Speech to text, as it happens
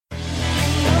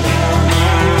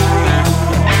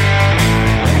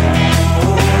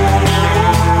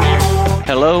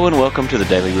Welcome to the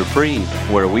Daily Reprieve,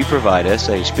 where we provide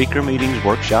SA speaker meetings,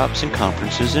 workshops, and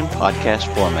conferences in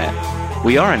podcast format.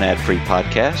 We are an ad-free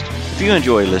podcast. If you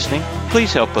enjoy listening,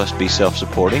 please help us be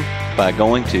self-supporting by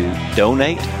going to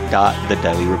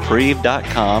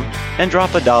donate.thedailyreprieve.com and drop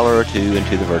 $1 or $2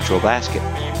 into the virtual basket.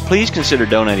 Please consider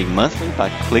donating monthly by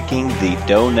clicking the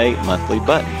Donate Monthly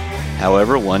button.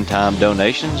 However, one-time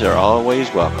donations are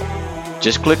always welcome.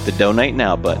 Just click the Donate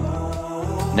Now button.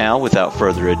 Now, without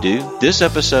further ado, this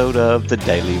episode of the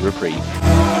Daily Reprieve.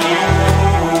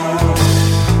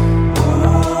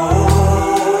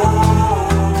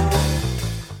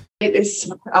 It is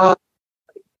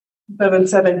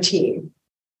 2017.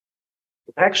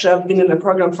 Actually, I've been in the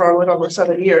program for a little over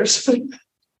 7 years.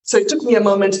 So it took me a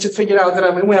moment to figure out that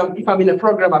if I'm in a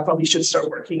program, I probably should start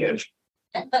working it.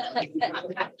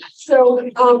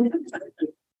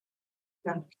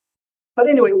 Yeah. But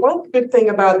anyway, one good thing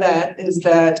about that is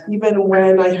that even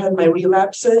when I had my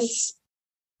relapses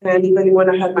and even when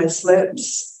I had my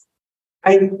slips,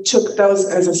 I took those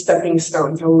as a stepping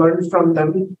stone to learn from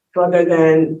them rather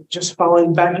than just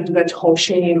falling back into that whole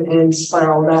shame and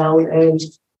spiral down and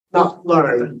not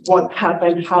learn what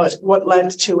happened, what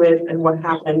led to it, and what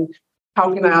happened.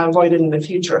 How can I avoid it in the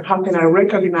future? How can I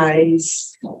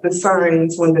recognize the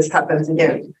signs when this happens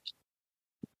again?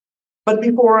 But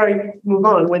before I move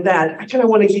on with that, I kind of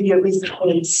want to give you at least a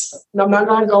glimpse. And I'm not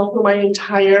going to go through my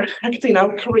entire acting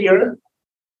out career,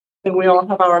 and we all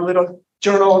have our little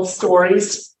journal of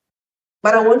stories.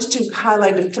 But I want to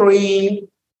highlight the three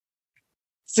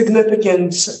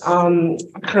significant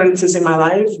occurrences in my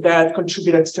life that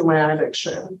contributed to my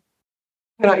addiction.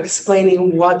 And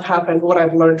explaining what happened, what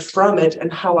I've learned from it,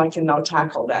 and how I can now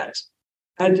tackle that.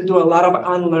 I had to do a lot of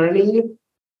unlearning.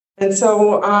 And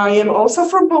so I am also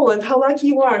from Poland. How lucky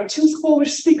you are, 2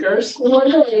 Polish speakers in one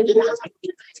day.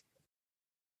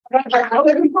 I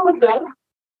live in Poland now.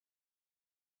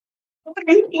 I'm not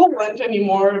in Poland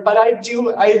anymore, but I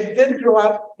did grow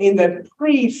up in the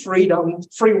pre-freedom,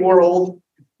 free world,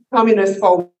 communist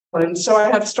Poland. So I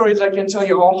have stories I can tell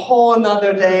you a whole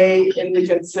another day, and we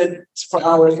can sit for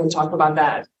hours and talk about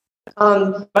that.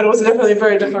 But it was definitely a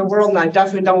very different world, and I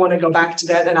definitely don't want to go back to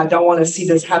that, and I don't want to see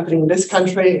this happening in this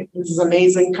country. This is an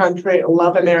amazing country. I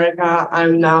love America.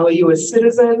 I'm now a U.S.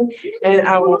 citizen, and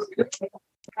I will.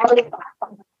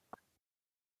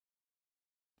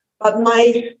 But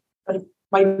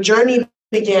my journey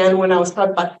began when I was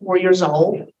probably about 4 years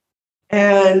old,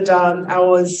 and I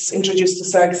was introduced to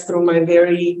sex through my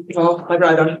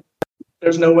brother.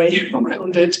 There's no way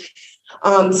around it.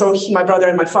 So my brother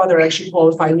and my father actually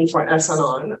qualified me for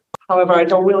SANON. However, I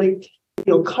don't really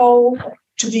feel called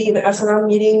to be in the SANON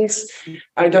meetings.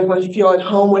 I definitely feel at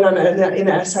home when I'm in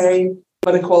SA,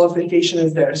 but the qualification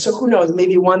is there. So who knows,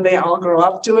 maybe one day I'll grow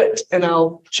up to it and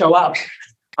I'll show up.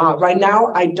 Right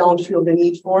now, I don't feel the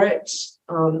need for it,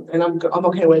 and I'm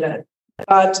okay with it.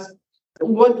 But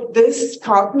what this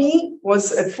taught me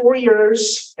was at 4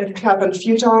 years, it happened a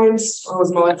few times. I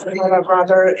was molested by my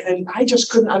brother, and I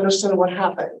just couldn't understand what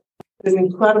happened. There's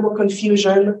incredible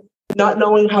confusion, not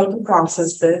knowing how to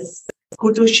process this,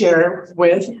 who to share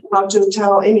with, how to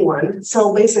tell anyone.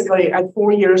 So basically, at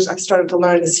 4 years, I started to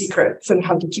learn the secrets and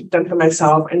how to keep them to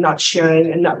myself and not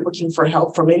sharing and not looking for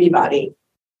help from anybody.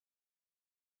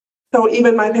 So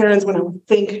even my parents, when I would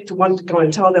think to want to go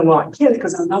and tell them, well, I can't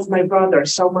because I love my brother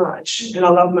so much and I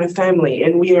love my family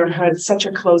and we had such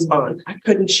a close bond. I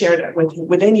couldn't share that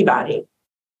with anybody.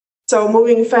 So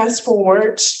moving fast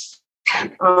forward to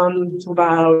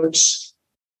about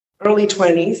early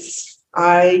 20s,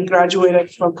 I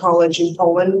graduated from college in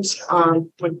Poland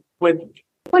with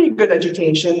pretty good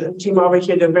education and came over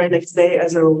here the very next day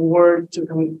as a reward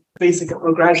to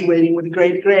basically graduating with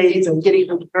great grades and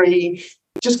getting a degree.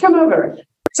 Just come over.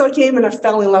 So I came and I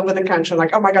fell in love with the country. I'm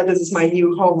like, oh my God, this is my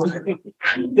new home.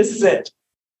 This is it.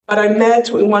 But I met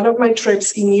in one of my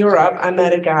trips in Europe, I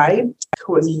met a guy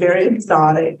who was very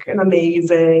exotic and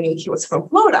amazing. He was from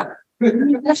Florida.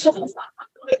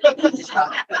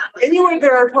 Anywhere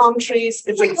there are palm trees,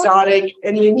 it's exotic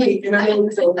and unique. And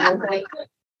amazing.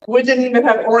 We didn't even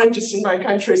have oranges in my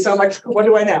country. So I'm like, what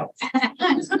do I know?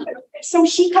 So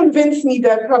he convinced me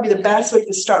that probably the best way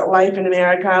to start life in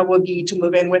America would be to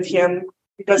move in with him.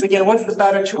 Because again, what's the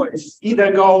better choice?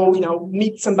 Either go,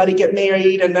 meet somebody, get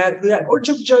married, and that, or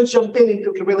just jump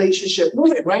into the relationship,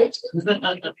 move it, right?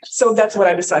 So that's what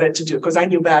I decided to do because I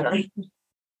knew better.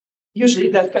 Usually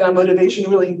that kind of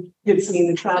motivation really gets me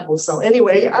into travel. So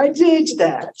anyway, I did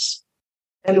that.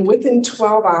 And within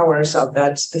 12 hours of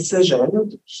that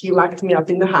decision, he locked me up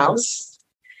in the house.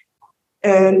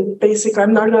 And basically,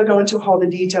 I'm not going to go into all the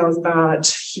details, but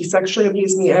he sexually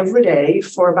abused me every day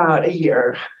for about a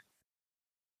year.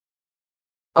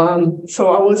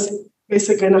 So I was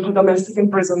basically in a domestic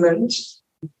imprisonment.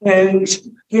 And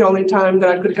the only time that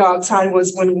I could go outside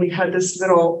was when we had this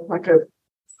little,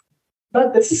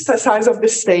 but this is the size of the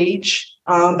stage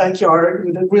backyard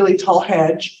with a really tall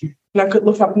hedge. And I could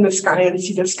look up in the sky and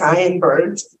see the sky and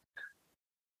birds.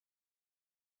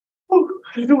 Oh,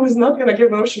 it was not going to get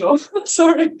emotional.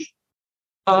 Sorry.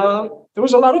 There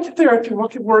was a lot of therapy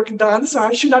work done, so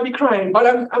I should not be crying, but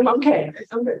I'm okay.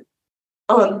 I'm good.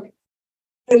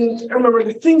 And I remember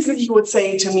the things that he would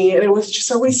say to me, and it was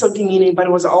just always so demeaning, but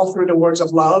it was all through the words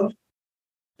of love,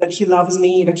 that he loves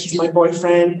me, that he's my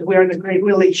boyfriend, we're in a great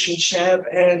relationship,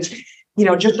 and,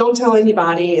 just don't tell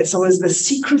anybody. And so it was the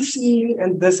secrecy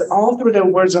and this all through the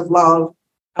words of love.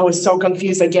 I was so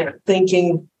confused again,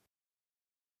 thinking,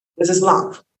 this is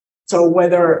love. So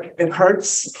whether it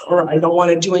hurts or I don't want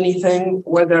to do anything,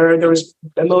 whether there's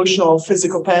emotional,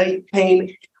 physical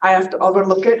pain, I have to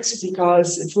overlook it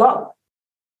because it's love.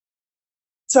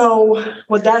 So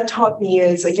what that taught me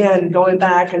is, again, going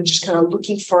back and just kind of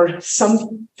looking for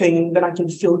something that I can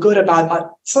feel good about,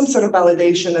 but some sort of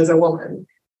validation as a woman.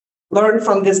 Learn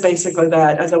from this basically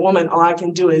that as a woman, all I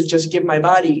can do is just give my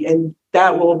body, and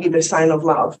that will be the sign of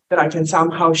love, that I can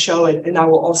somehow show it, and I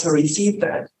will also receive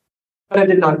that. But I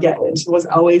did not get it. It was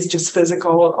always just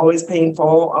physical, always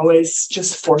painful, always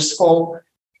just forceful.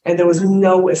 And there was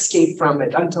no escape from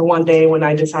it until one day when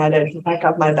I decided to pack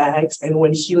up my bags. And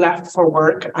when he left for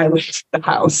work, I left the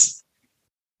house.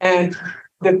 And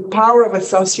the power of a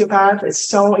sociopath is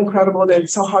so incredible that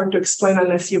it's so hard to explain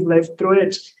unless you've lived through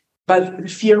it. But the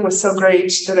fear was so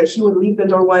great that he would leave the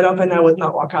door wide open. And I would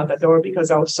not walk out the door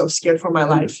because I was so scared for my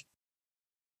life.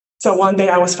 So one day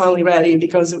I was finally ready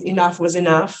because enough was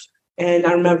enough. And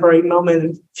I remember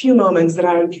a few moments that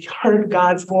I heard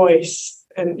God's voice.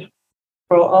 And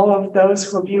for all of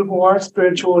those of you who are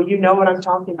spiritual, you know what I'm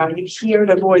talking about. You hear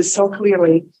the voice so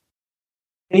clearly.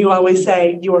 And you always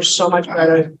say, you are so much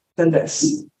better than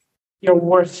this. You're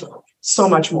worth so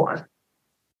much more.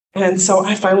 And so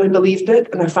I finally believed it,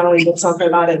 and I finally did something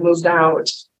about it, moved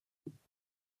out.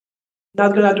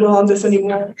 Not going to dwell on this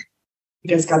anymore. You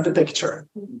guys got the picture.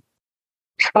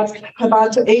 But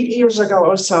about 8 years ago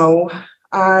or so,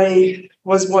 I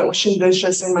was washing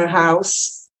dishes in my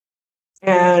house.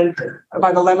 And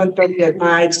about 11:30 at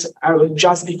night,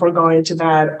 just before going to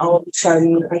bed, all of a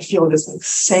sudden, I feel this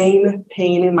insane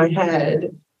pain in my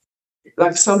head,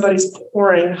 like somebody's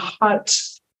pouring hot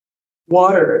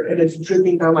water and it's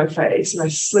dripping down my face. And I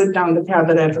slid down the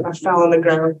cabinet and I fell on the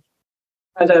ground.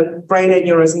 I had a brain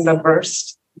aneurysm that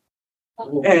burst.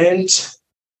 And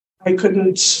I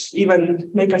couldn't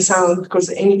even make a sound because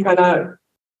any kind of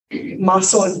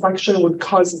muscle infection would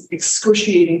cause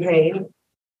excruciating pain.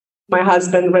 My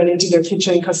husband ran into the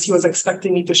kitchen because he was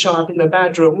expecting me to show up in the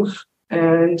bedroom,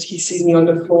 and he sees me on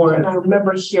the floor. And I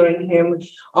remember hearing him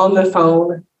on the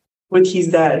phone with his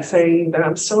dad saying that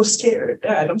I'm so scared,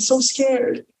 Dad, I'm so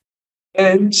scared.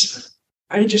 And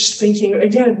I just thinking,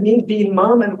 again, me being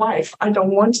mom and wife, I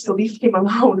don't want to leave him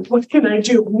alone. What can I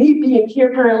do? Me being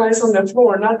here paralyzed on the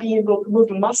floor, not being able to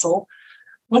move a muscle.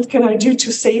 What can I do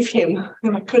to save him?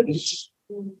 And I couldn't.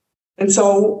 And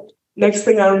so next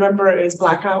thing I remember is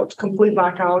blackout, complete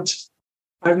blackout.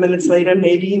 5 minutes later,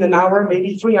 maybe in an hour,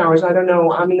 maybe 3 hours, I don't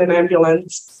know. I'm in an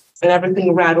ambulance and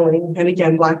everything rattling. And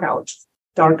again, blackout,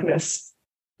 darkness.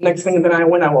 Next thing that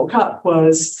when I woke up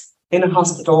was in a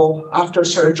hospital after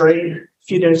surgery a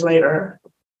few days later,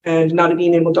 and not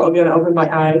being able to open my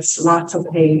eyes, lots of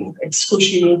pain,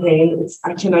 excruciating pain.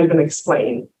 I cannot even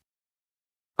explain.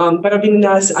 But I've been in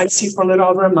ICU for a little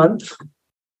over a month.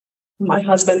 My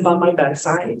husband by my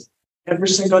bedside every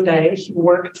single day. He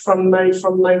worked from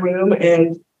my room,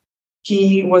 and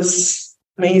he was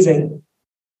amazing.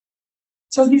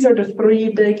 So these are the 3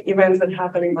 big events that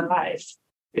happened in my life.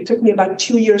 It took me about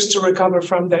 2 years to recover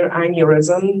from their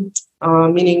aneurysm,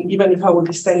 meaning even if I would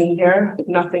be standing here,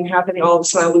 nothing happening, all of a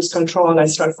sudden I lose control and I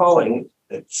start falling.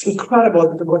 It's incredible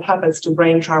what happens to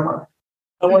brain trauma.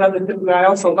 And one of the things that I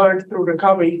also learned through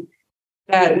recovery,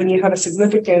 that when you have a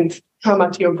significant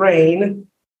trauma to your brain,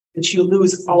 that you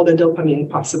lose all the dopamine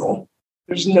possible.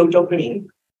 There's no dopamine.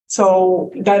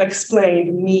 So that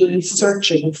explained me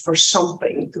searching for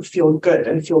something to feel good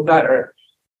and feel better.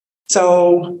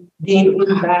 So being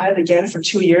in bed again for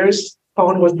 2 years,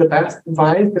 phone was the best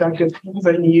device that I could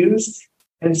even use.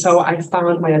 And so I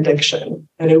found my addiction.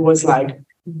 And it was like,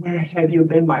 where have you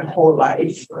been my whole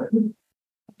life?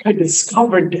 I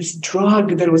discovered this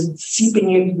drug that was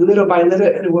seeping in little by little,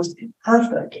 and it was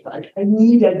perfect. Like I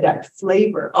needed that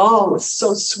flavor. Oh, it was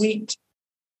so sweet.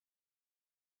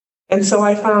 And so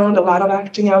I found a lot of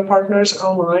acting out partners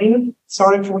online.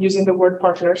 Sorry for using the word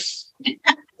partners.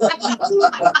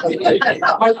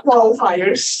 My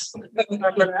qualifiers.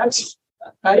 Remember that?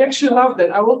 I actually loved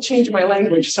it. I will change my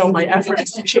language, so my effort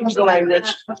is to change the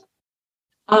language.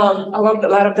 I loved a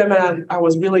lot of them, and I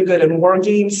was really good at war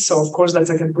games. So, of course, that's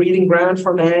like a breeding ground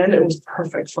for men. It was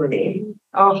perfect for me.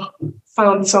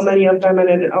 Found so many of them, and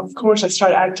then, of course, I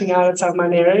started acting out outside my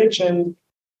marriage and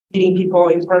meeting people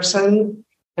in person.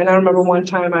 And I remember one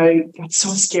time I got so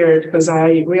scared because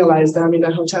I realized that I'm in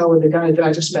a hotel with a guy that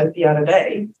I just met the other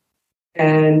day.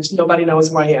 And nobody knows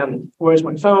who I am. Where's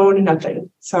my phone? Nothing.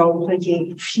 So I'm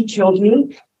thinking, if he killed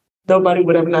me, nobody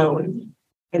would have known.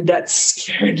 And that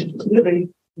scared the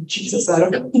Jesus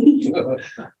out of me.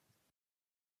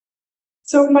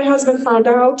 So my husband found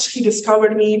out. He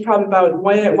discovered me probably about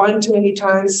one too many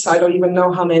times. I don't even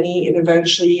know how many. And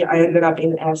eventually I ended up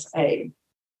in SA.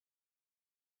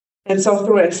 And so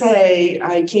through SA,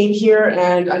 I came here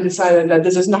and I decided that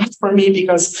this is not for me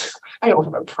because I don't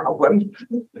have a problem.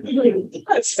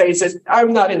 Let's face it,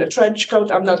 I'm not in a trench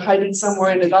coat. I'm not hiding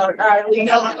somewhere in the dark alley.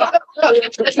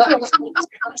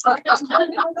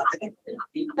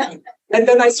 And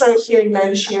then I started hearing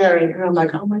men sharing, and I'm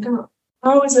like, oh my God,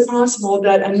 how is it possible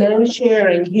that a man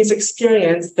sharing his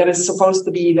experience that is supposed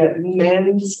to be the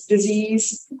men's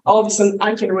disease, all of a sudden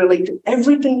I can relate to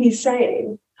everything he's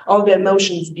saying. All the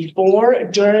emotions before,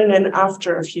 during, and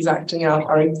after of his acting out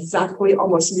are exactly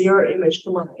almost mirror image to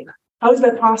mine. How is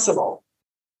that possible?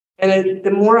 And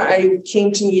the more I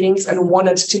came to meetings and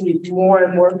wanted to meet more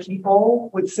and more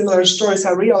people with similar stories,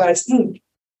 I realized,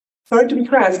 sorry to be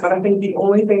crass, but I think the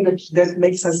only thing that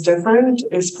makes us different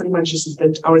is pretty much just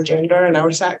our gender and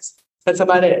our sex. That's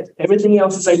about it. Everything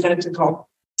else is identical.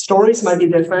 Stories might be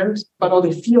different, but all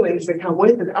the feelings that come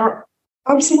with it are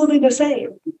absolutely the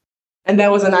same. And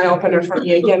that was an eye-opener for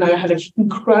me. Again, I had an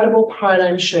incredible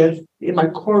paradigm shift in my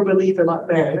core belief about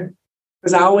men.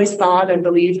 Because I always thought and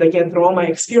believed, again, through all my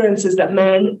experiences, that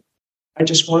men, I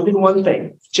just wanted one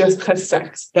thing, just have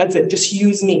sex. That's it. Just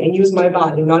use me and use my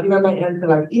body, not even my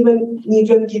intellect. Even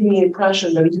give me the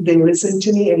impression that if they listen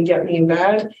to me and get me in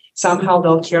bed, somehow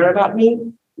they'll care about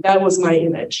me. That was my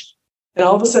image. And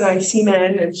all of a sudden, I see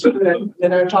men and children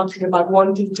that are talking about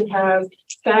wanting to have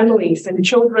families and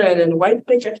children and white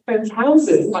picket fence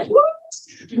houses. Like, what?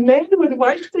 Men with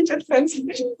white picket fence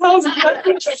houses? What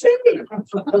did you say?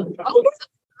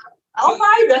 I'll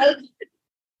buy that.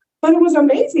 But it was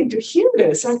amazing to hear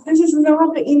this. Like, this is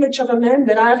not the image of a man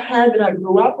that I've had, that I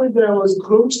grew up with, that I was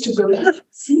groomed to believe.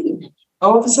 See,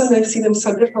 all of a sudden, I see them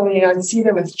so differently, and I see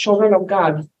them as children of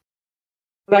God.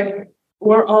 Like,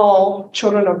 we're all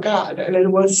children of God. And it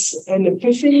was an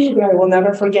epiphany that I will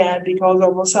never forget, because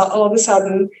all of a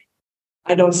sudden,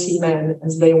 I don't see men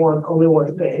as they want only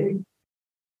one thing.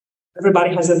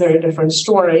 Everybody has a very different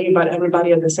story, but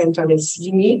everybody at the same time is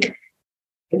unique.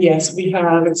 And yes, we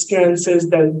have experiences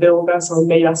that build us or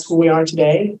made us who we are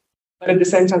today. But at the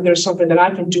same time, there's something that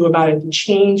I can do about it to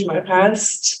change my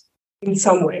past in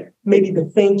some way. Maybe the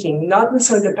thinking, not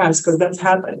necessarily the past, because that's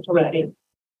happened already.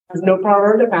 I have no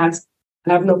power over the past.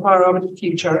 I have no power over the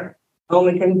future. I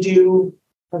only can do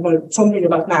something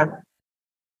about now.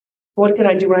 What can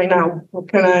I do right now? What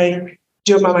can I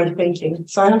do about my thinking?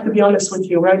 So I have to be honest with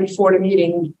you. Right before the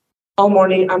meeting, all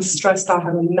morning, I'm stressed out. I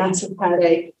have a massive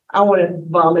headache. I want to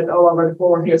vomit all over the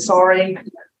floor here. Sorry.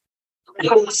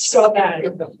 It was so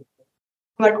bad.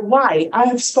 Like, why? I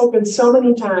have spoken so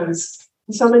many times,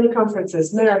 so many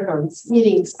conferences, marathons,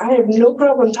 meetings. I have no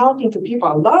problem talking to people.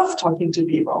 I love talking to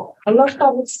people. I love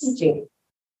public speaking.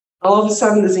 All of a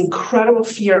sudden, this incredible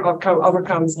fear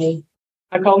overcomes me.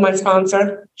 I called my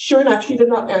sponsor. Sure enough, he did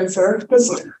not answer,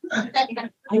 because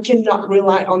I cannot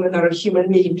rely on another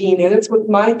human being. And it's what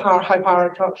my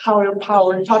higher power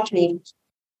taught me,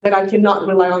 that I cannot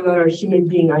rely on another human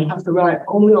being. I have to rely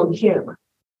only on him.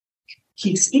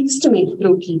 He speaks to me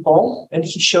through people, and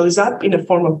he shows up in the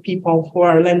form of people who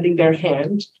are lending their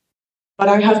hand. But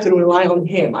I have to rely on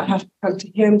him. I have to come to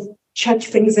him, check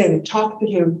things in, talk to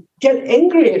him, get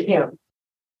angry at him.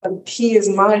 But he is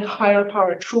my higher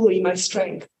power, truly my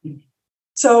strength.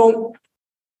 So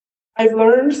I've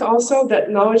learned also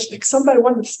that knowledge, like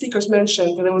one of the speakers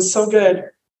mentioned, and it was so good,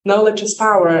 knowledge is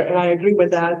power, and I agree with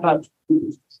that. But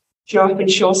she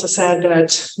also said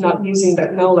that not using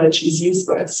that knowledge is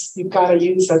useless. You've got to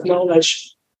use that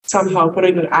knowledge somehow, put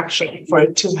it in action for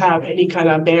it to have any kind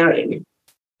of bearing.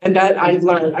 And that I've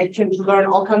learned. I can learn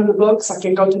all kinds of books. I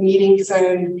can go to meetings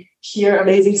and hear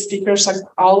amazing speakers, like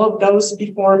all of those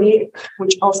before me,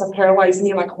 which also paralyzed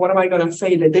me. Like, what am I going to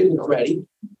say that didn't already?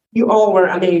 You all were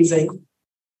amazing.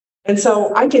 And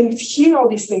so I can hear all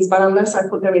these things, but unless I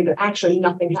put them into action,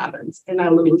 nothing happens. And I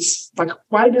lose. Like,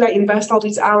 why did I invest all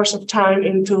these hours of time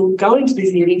into going to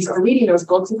these meetings or reading those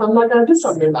books if I'm not going to do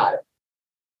something about it?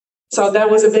 So that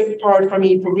was a big part for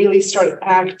me to really start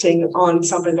acting on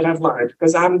something that I've learned,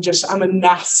 because I'm a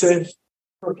massive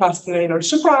procrastinator.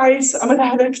 Surprise, I'm an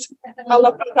addict. I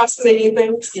love procrastinating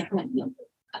things.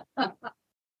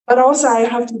 But also, I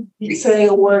have to say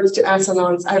a word to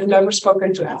SANONs. I've never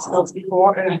spoken to SANONs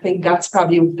before, and I think that's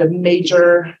probably the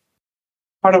major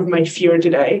part of my fear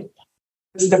today.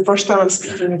 This is the first time I'm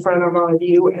speaking in front of all of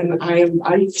you, and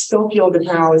I still feel the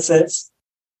paralysis.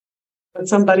 But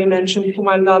somebody mentioned whom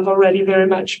I love already very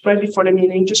much right before the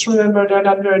meeting. Just remember they're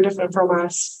not very different from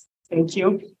us. Thank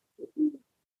you.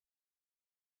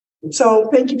 So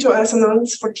thank you to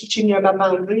SANONs for teaching me about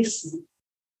boundaries.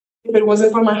 If it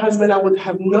wasn't for my husband, I would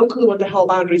have no clue what the hell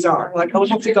boundaries are. Like, I would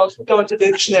have to go into the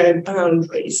dictionary,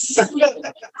 boundaries.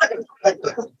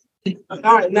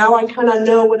 All right, now I kind of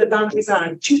know what the boundaries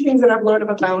are. Two things that I've learned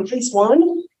about boundaries.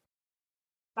 One,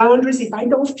 boundaries, if I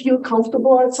don't feel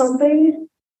comfortable at something,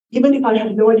 even if I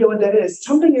have no idea what that is,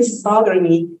 something is bothering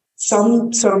me,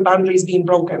 some sort of boundary is being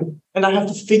broken, and I have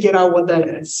to figure out what that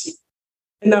is.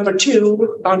 And number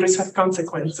two, boundaries have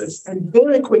consequences. And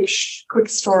very quick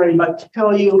story, but to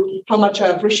tell you how much I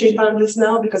appreciate boundaries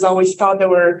now, because I always thought they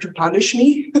were to punish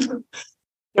me.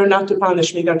 They're not to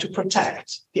punish me, they're to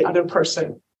protect the other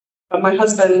person. But my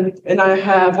husband and I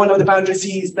have one of the boundaries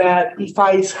is that if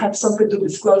I have something to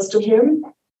disclose to him,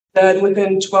 that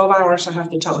within 12 hours, I have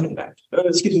to tell him that.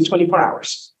 24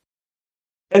 hours.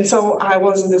 And so I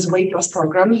was in this weight loss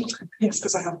program. Yes,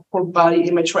 because I have poor body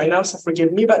image right now, so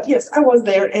forgive me. But yes, I was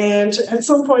there. And at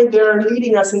some point, they're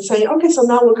leading us and saying, okay, so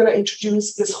now we're going to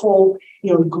introduce this whole,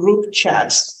 group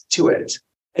chat to it.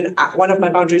 And one of my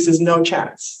boundaries is no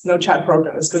chats, no chat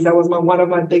programs, because that was one of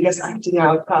my biggest acting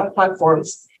out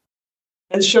platforms.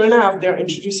 And sure enough, they're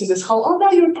introducing this whole, oh,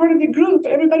 now you're part of the group.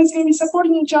 Everybody's going to be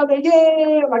supporting each other.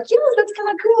 Yay. I'm like, yeah, that's kind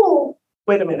of cool.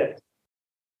 Wait a minute.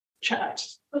 Chat.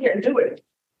 Okay, do it.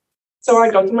 So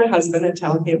I go to my husband and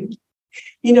tell him,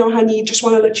 honey, just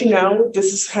want to let you know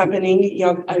this is happening.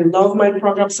 I love my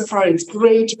program so far. It's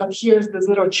great. But here's this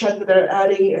little chat that they're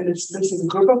adding. And this is a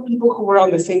group of people who are on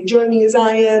the same journey as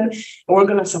I am. And we're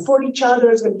going to support each other.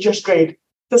 It's going to be just great.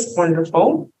 That's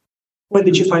wonderful. When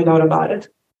did you find out about it?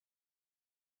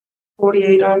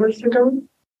 48 hours ago.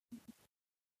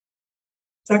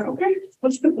 It's like, okay,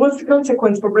 what's the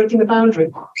consequence for breaking the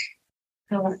boundary?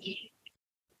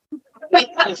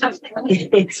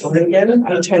 Sorry again,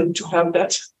 I tend to have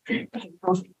that.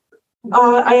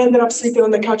 I ended up sleeping on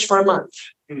the couch for a month.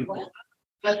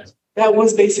 That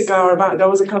was basically that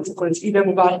was a consequence. Either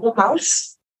move out of the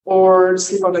house or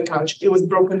sleep on the couch. It was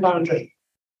broken boundary.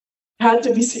 Had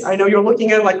to be. I know you're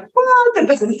looking at it like, what? That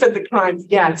doesn't fit the crime.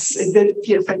 Yes, it did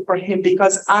fit for him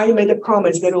because I made a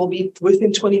promise that it will be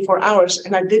within 24 hours,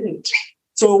 and I didn't.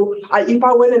 So if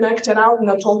I went and acted out and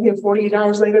I told him 48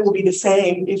 hours later, it would be the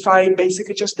same if I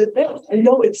basically just did that. And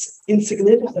no, it's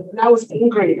insignificant. And I was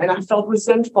angry and I felt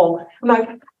resentful. I'm like,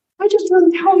 I just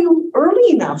didn't tell you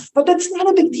early enough, but that's not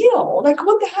a big deal. Like,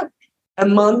 what the heck? A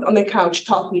month on the couch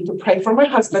taught me to pray for my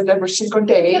husband every single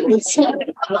day. He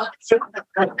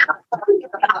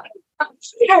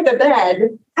had a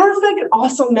bed, perfect,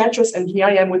 awesome mattress, and here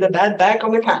I am with a bed back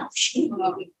on the couch.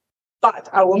 But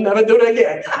I will never do it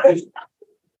again.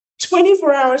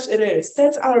 24 hours it is.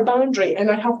 That's our boundary, and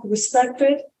I have to respect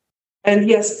it. And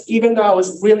yes, even though I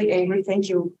was really angry, thank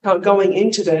you, going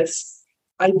into this,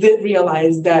 I did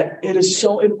realize that it is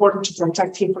so important to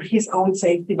protect him for his own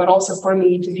safety, but also for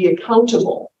me to be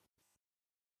accountable.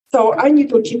 So I need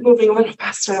to keep moving a little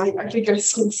faster. I think you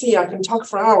guys can see I can talk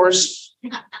for hours.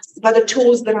 But the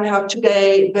tools that I have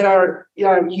today that are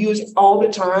used all the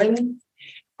time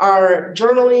are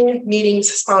journaling, meetings,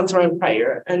 sponsor, and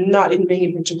prayer, and not in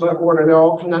any particular order. They're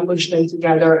all kind of mushed in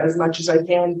together as much as I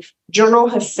can. Journal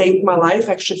has saved my life,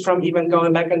 actually, from even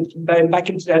going back into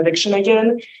the addiction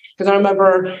again. Because I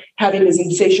remember having this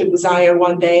insatiate desire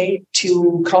one day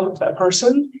to call a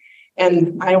person,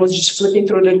 and I was just flipping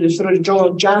through the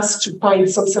journal just to find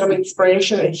some sort of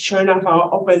inspiration. And sure enough, I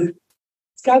opened,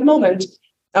 it's that moment.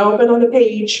 I opened on the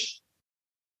page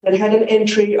that had an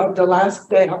entry of the last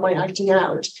day of my acting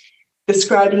out,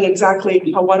 describing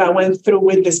exactly what I went through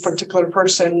with this particular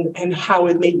person and how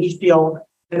it made me feel.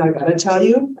 And I gotta tell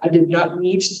you, I did not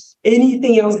need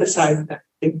anything else besides that.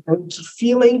 The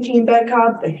feeling came back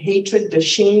up, the hatred, the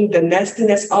shame, the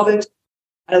nastiness of it.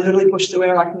 I literally pushed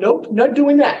away. I'm like, nope, not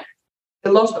doing that. I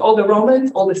lost all the romance,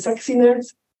 all the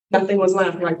sexiness. Nothing was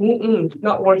left. I'm like,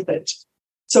 not worth it.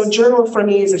 So journal for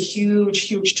me is a huge,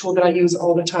 huge tool that I use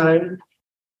all the time.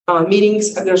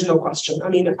 Meetings, there's no question. I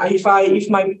mean, if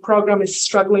my program is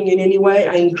struggling in any way,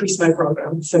 I increase my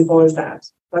program. Simple as that.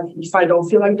 But if I don't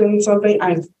feel like doing something,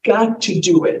 I've got to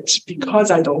do it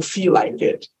because I don't feel like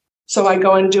it. So I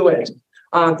go and do it.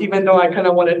 Even though I kind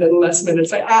of wanted the last minute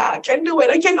say, I can't do it.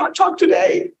 I cannot talk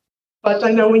today. But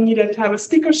I know we needed to have a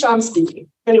speaker, so I'm speaking.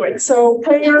 Anyway, so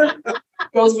prayer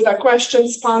goes with a question.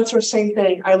 Sponsor, same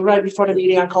thing. Right before the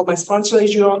meeting, I called my sponsor,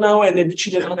 as you all know, and then she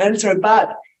did not answer.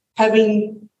 But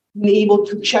having been able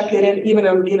to check it in, even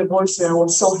in a voicemail,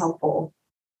 was so helpful.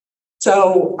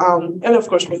 So, and of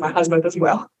course with my husband as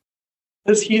well,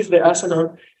 because he's the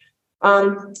SANON.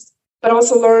 But I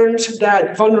also learned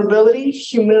that vulnerability,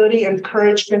 humility, and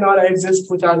courage cannot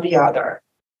exist without the other.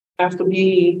 I have to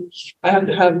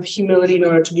have humility in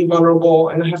order to be vulnerable,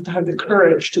 and I have to have the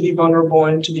courage to be vulnerable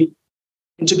and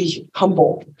to be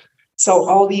humble. So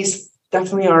all these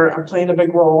definitely are playing a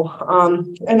big role.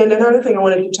 And then another thing I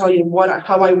wanted to tell you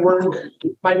how I work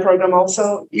my program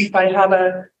also. If I have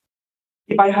a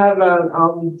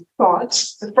thought,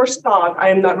 the first thought I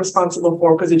am not responsible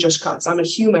for because it just comes. I'm a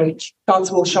human.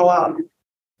 Thoughts will show up.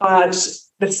 But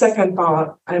the second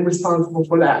thought, I'm responsible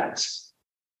for that.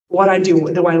 What I do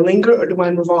I linger or do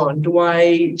I move on? Do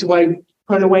I turn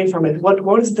away from it?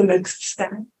 What is the next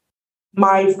step?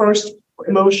 My first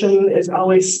emotion is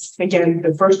always, again,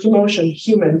 the first emotion,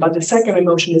 human, but the second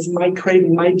emotion is my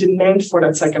craving, my demand for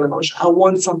that second emotion. I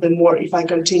want something more if I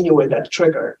continue with that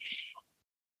trigger.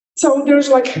 So there's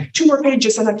like 2 more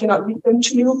pages and I cannot read them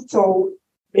to you. So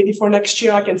maybe for next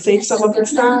year I can save some of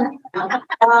this time.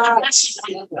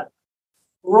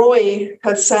 Roy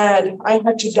had said, I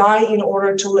had to die in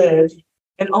order to live.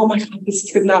 And oh my God,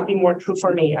 this could not be more true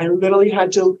for me. I literally I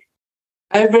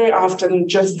very often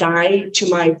just die to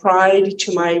my pride,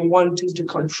 to my wanting to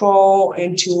control,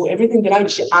 and to everything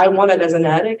that I wanted as an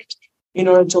addict in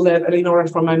order to live and in order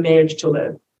for my marriage to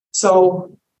live.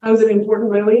 So how is it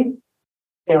important, really?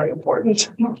 Very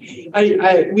important.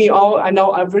 I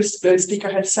know every speaker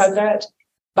has said that,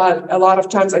 but a lot of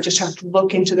times I just have to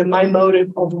look into my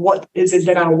motive of what is it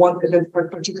that I want at that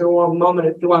particular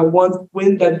moment. Do I want to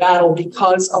win that battle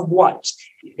because of what?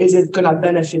 Is it going to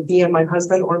benefit me and my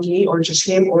husband or me or just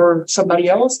him or somebody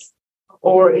else?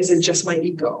 Or is it just my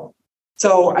ego?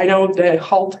 So I know that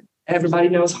HALT, everybody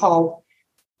knows HALT,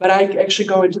 but I actually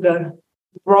go into the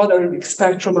broader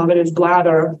spectrum of it is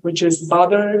bladder, which is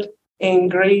bothered,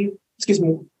 lonely,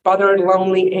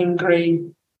 angry,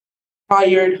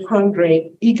 tired,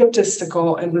 hungry,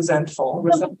 egotistical, and resentful.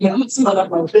 Resentment is one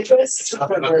of my biggest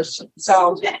triggers.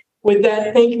 So with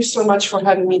that, thank you so much for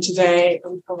having me today.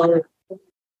 And for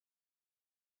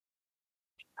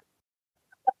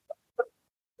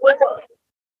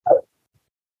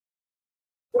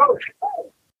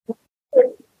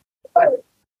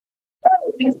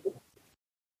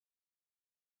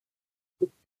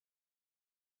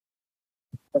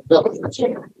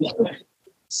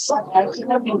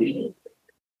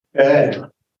Good.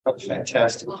 That's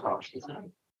fantastic.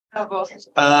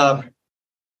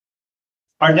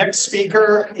 Our next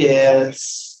speaker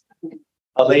is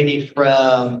a lady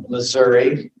from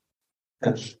Missouri.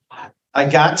 I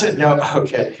got to know,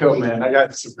 okay, oh man, I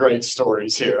got some great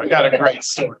stories here. I got a great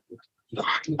story.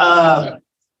 So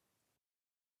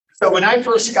when I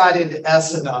first got into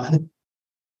SANON,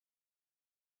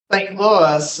 St.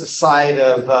 Louis side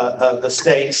of the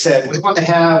state said, we want to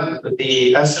have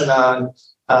the SANON,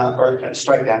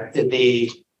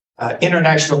 the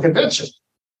international convention.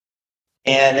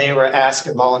 And they were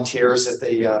asking volunteers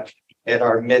at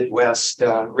our Midwest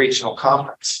regional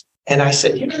conference. And I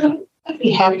said, I'd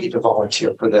be happy to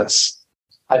volunteer for this.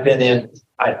 I've been in,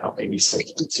 I don't know, maybe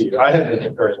 62. I haven't been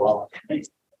in very long.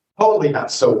 Totally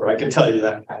not sober, I can tell you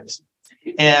that, guys.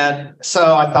 And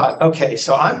so I thought, okay,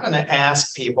 so I'm going to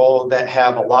ask people that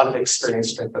have a lot of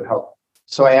experience with mental health.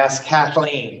 So I asked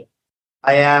Kathleen.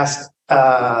 I asked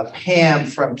Pam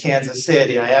from Kansas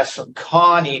City. I asked from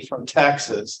Connie from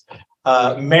Texas.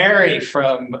 Mary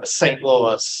from St.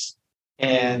 Louis.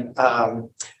 And,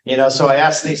 so I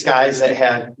asked these guys that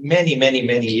had many, many,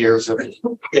 many years of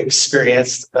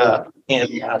experience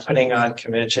in putting on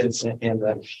conventions in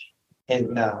the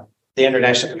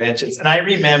international conventions. And I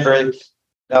remember,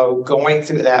 going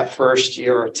through that first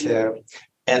year or two,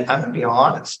 and I'm going to be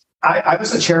honest, I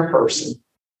was a chairperson,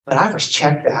 but I was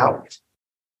checked out.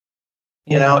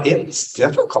 It was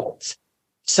difficult.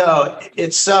 So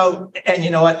and you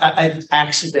know what? I've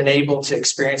actually been able to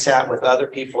experience that with other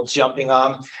people jumping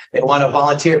on. They want to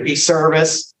volunteer, be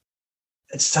service.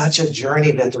 It's such a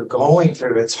journey that they're going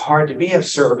through. It's hard to be of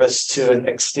service to an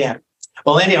extent.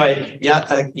 Well, anyway,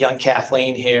 young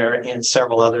Kathleen here and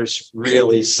several others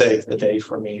really saved the day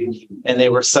for me. And they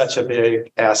were such a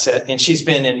big asset. And she's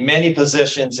been in many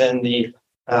positions in the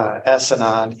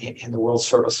SANON in the World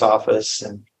Service Office.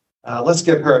 And let's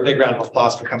give her a big round of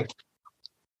applause for coming.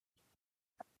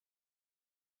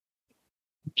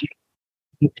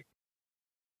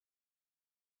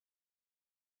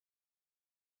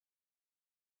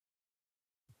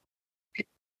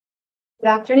 Good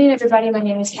afternoon, everybody. My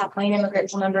name is Kathleen. I'm a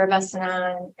grateful member of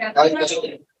SANON.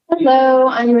 Hello,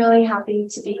 I'm really happy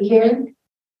to be here.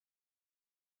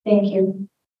 Thank you.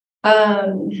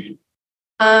 I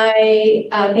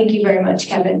thank you very much,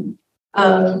 Kevin,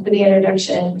 for the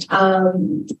introduction.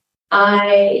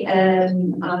 I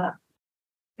am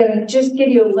going to just give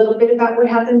you a little bit about what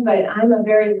happened, but I'm a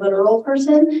very literal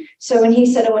person. So when he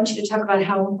said, I want you to talk about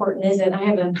how important is it, I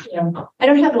have I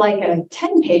don't have like a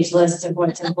 10-page list of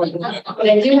what's important, but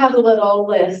I do have a little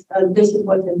list of this is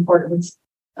what's important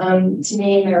to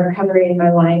me in my recovery in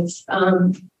my life.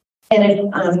 And I'm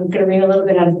going to read a little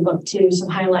bit out of the book too, some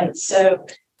highlights. So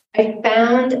I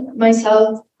found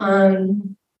myself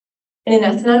in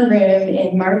an SANON room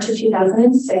in March of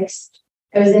 2006.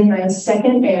 I was in my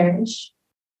second marriage.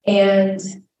 And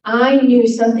I knew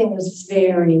something was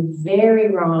very, very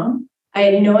wrong. I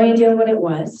had no idea what it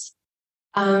was.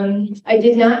 I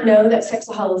did not know that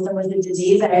sexaholism was a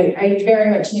disease. I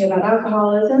very much knew about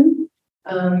alcoholism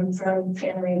from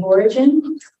family of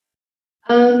origin.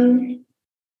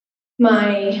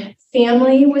 My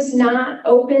family was not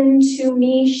open to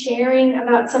me sharing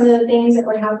about some of the things that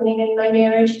were happening in my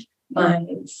marriage. My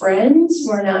friends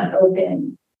were not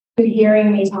open to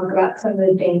hearing me talk about some of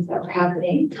the things that were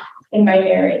happening in my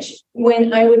marriage.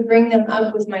 When I would bring them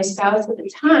up with my spouse at the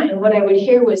time, what I would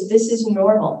hear was, this is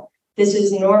normal. This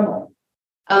is normal.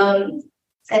 And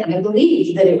I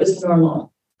believed that it was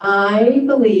normal. I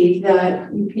believed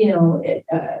that,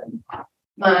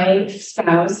 my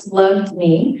spouse loved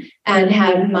me and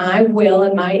had my will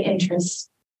and my interests,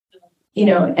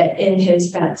 in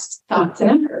his best thoughts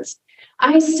and efforts.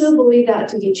 I still believe that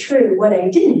to be true. What I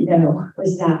didn't know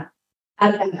was that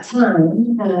at that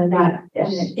time, that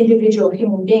individual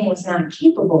human being was not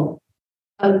capable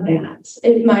of that.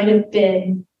 It might have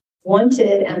been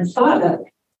wanted and thought of,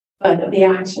 but the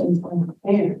actions were not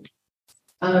there.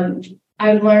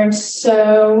 I've learned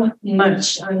so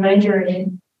much on my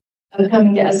journey of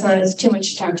coming to SANON. It's too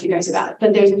much to talk to you guys about,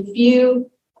 but there's a few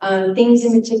things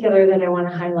in particular that I want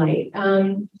to highlight.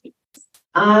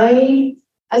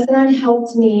 SANON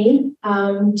helped me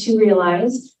to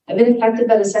realize I've been affected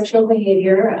by the sexual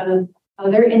behavior of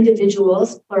other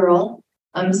individuals, plural,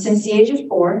 since the age of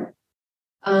 4.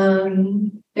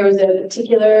 There was a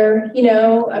particular,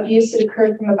 abuse that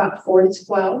occurred from about 4 to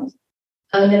 12.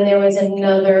 And then there was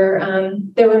another,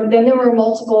 there were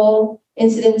multiple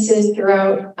incidences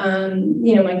throughout,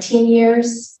 my teen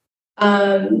years.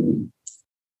 Then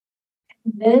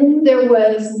there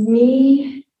was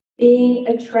me being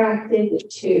attracted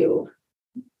to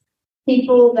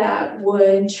people that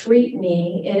would treat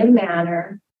me in a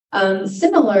manner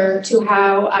similar to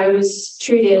how I was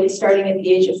treated starting at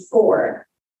the age of 4.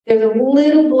 There's a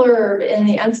little blurb in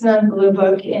the SANON Blue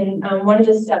Book in one of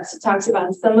the steps that talks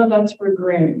about some of us were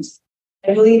groomed.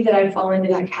 I believe that I fall into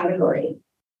that category.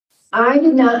 I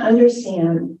did not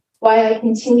understand why I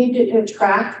continued to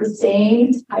attract the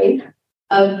same type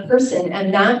of person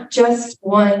and not just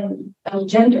one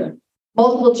gender,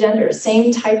 multiple genders,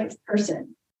 same type of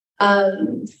person.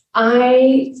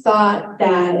 I thought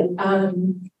that,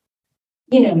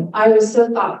 I was so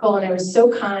thoughtful and I was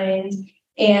so kind,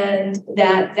 and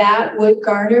that would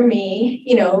garner me,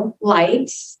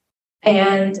 likes.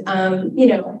 And,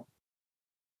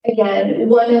 again,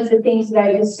 one of the things that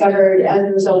I discovered as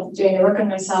a result of doing the work on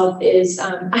myself is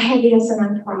I had the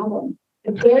SANON problem.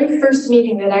 The very first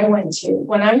meeting that I went to,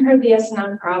 when I heard the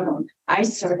SANON problem, I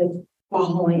started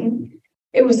bawling.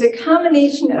 It was a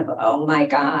combination of, oh my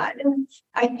God,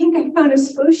 I think I found a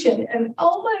solution. And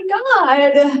oh my God,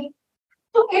 I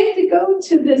have to go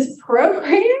to this program.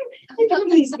 I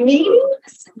have these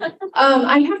meetings.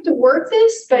 I have to work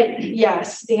this. But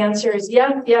yes, the answer is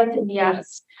yes, and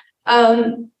yes.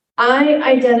 I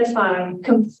identify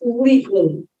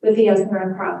completely with the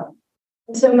SANON problem.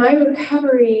 So my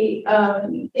recovery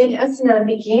in SANON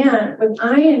began with,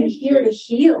 I am here to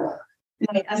heal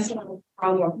my SANON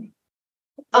problem.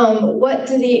 What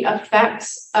do the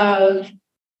effects of,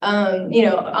 on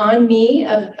me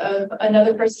of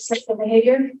another person's sexual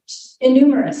behavior?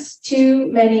 Innumerous, too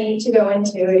many to go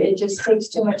into. It just takes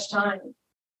too much time.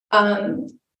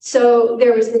 So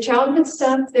there was the childhood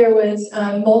stuff. There was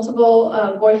multiple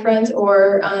boyfriends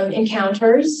or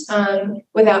encounters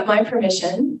without my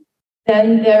permission.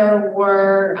 Then there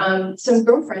were some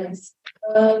girlfriends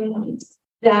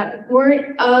that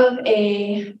weren't of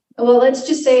a, well, let's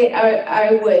just say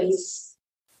I was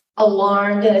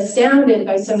alarmed and astounded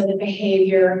by some of the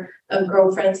behavior of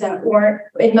girlfriends that weren't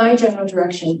in my general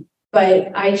direction.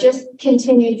 But I just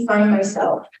continued to find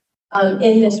myself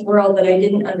in this world that I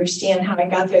didn't understand how I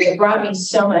got there. It brought me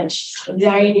so much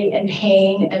anxiety and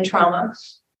pain and trauma.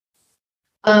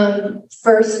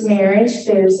 First marriage,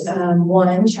 there's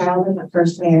one child in the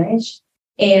first marriage.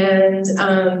 And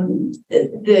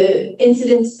the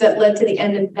incidents that led to the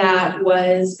end of that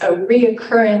was a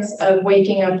reoccurrence of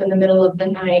waking up in the middle of the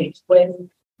night with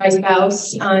my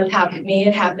spouse on top of me.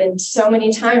 It happened so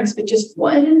many times, but just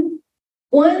one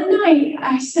night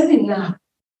I said enough.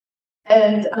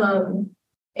 And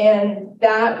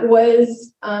that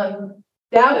was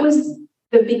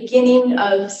the beginning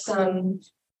of some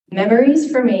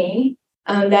memories for me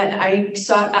that I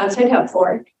sought outside help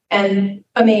for. And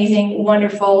amazing,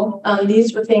 wonderful.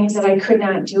 These were things that I could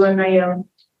not do on my own.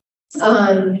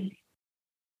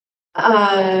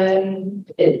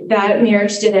 That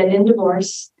marriage did end in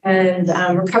divorce, and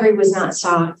recovery was not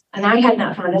sought. And I had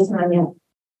not found SANON yet.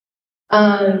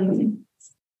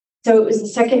 So it was the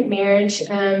second marriage.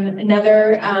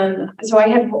 So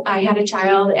I had a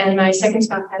child, and my second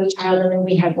spouse had a child, and then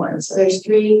we had one. So there's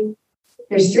three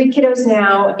kiddos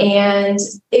now, and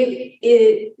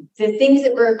the things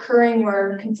that were occurring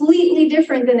were completely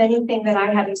different than anything that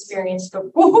I had experienced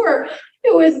before.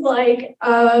 It was like,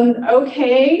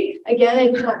 okay, again, I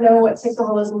did not know what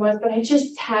sexaholism was, but I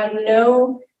just had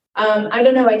no, I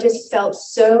don't know, I just felt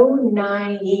so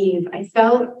naive. I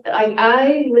felt like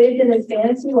I lived in a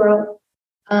fantasy world,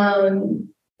 and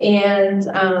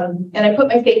I put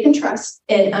my faith and trust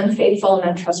in unfaithful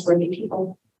and untrustworthy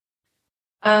people.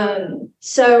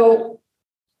 So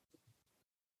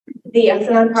the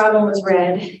SANON problem was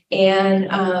read, and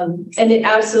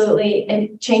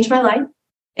it changed my life.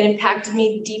 It impacted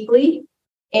me deeply,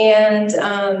 and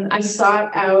I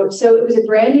sought out. So it was a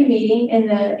brand new meeting in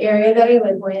the area that I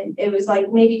live in. It was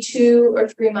like maybe 2 or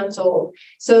 3 months old.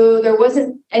 So there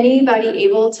wasn't anybody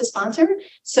able to sponsor.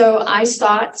 So I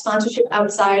sought sponsorship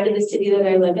outside of the city that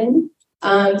I live in.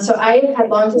 So I had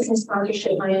long distance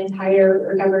sponsorship my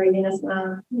entire recovery in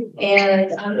SANON,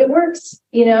 and it works.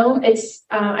 You know, it's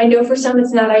I know for some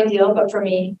it's not ideal, but for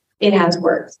me it has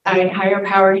worked. Higher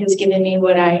power has given me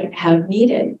what I have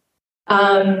needed,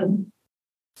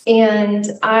 and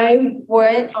I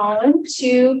went on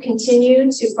to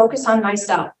continue to focus on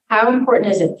myself. How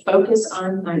important is it? Focus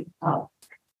on myself.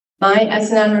 My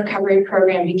SANON recovery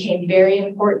program became very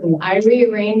important. I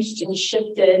rearranged and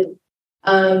shifted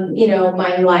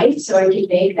my life so I could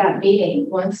make that meeting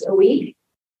once a week.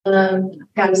 Got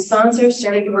a sponsor,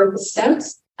 started to work with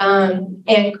steps,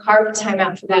 and carved time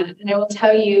out for that. And I will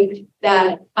tell you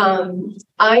that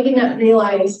I did not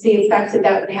realize the effects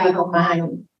that would have on my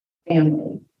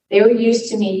family. They were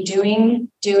used to me doing,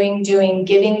 giving.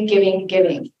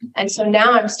 And so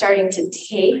now I'm starting to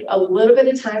take a little bit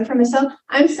of time for myself.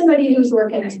 I'm somebody who's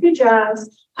working 2 jobs.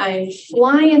 I'm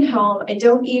flying home. I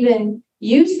don't even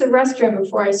use the restroom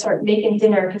before I start making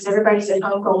dinner because everybody's at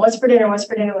home going, what's for dinner?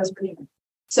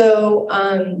 So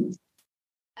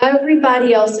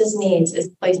everybody else's needs is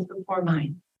placed before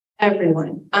mine.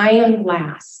 Everyone. I am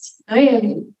last. I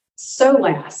am so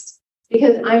last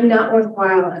because I'm not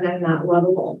worthwhile and I'm not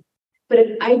lovable. But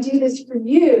if I do this for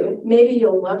you, maybe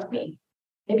you'll love me.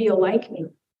 Maybe you'll like me.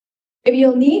 Maybe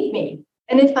you'll need me.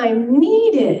 And if I'm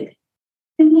needed,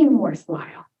 then I'm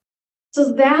worthwhile.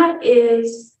 So that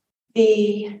is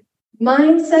the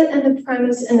mindset and the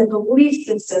premise and the belief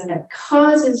system that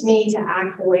causes me to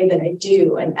act the way that I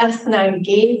do. And SANON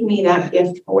gave me that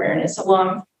gift of awareness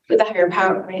along with the higher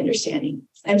power of my understanding.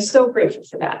 I'm so grateful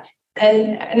for that.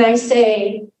 And I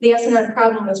say the SANON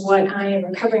problem is what I am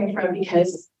recovering from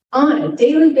because on a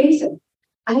daily basis,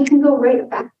 I can go right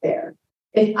back there.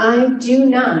 If I do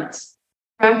not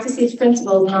practice these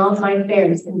principles in all of my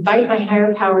affairs, invite my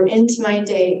higher power into my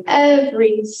day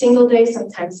every single day,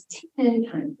 sometimes 10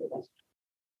 times a day.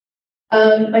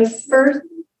 My first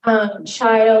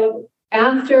child,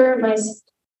 after my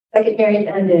second marriage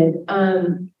ended,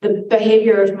 the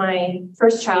behavior of my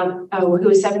first child, who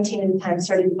was 17 at the time,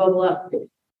 started to bubble up.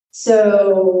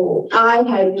 So I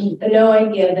had no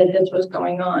idea that this was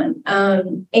going on.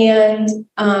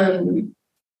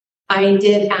 I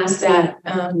did ask that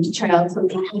child to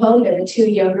leave home. There were 2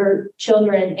 younger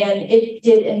children, and it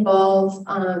did involve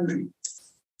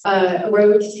a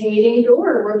rotating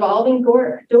door, revolving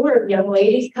door, young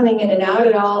ladies coming in and out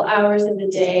at all hours of the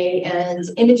day, and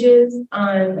images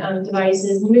on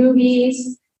devices,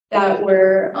 movies that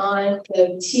were on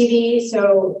the TV.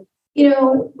 So,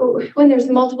 when there's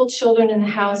multiple children in the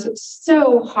house, it's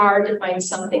so hard to find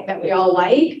something that we all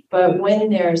like. But when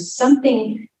there's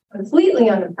something completely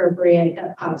inappropriate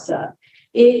that pops up,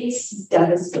 it's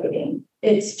devastating.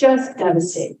 It's just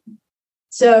devastating.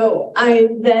 So I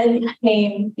then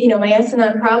came, my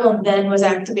SANON problem then was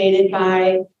activated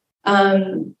by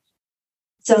some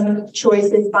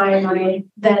choices by my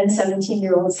then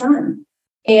 17-year-old son.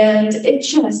 And it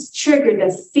just triggered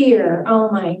the fear. Oh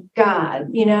my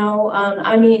God.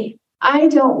 I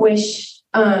don't wish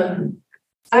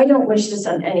this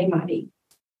on anybody.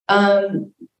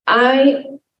 I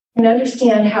can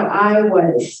understand how I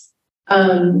was,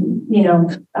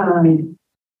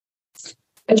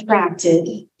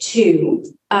 attracted to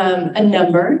a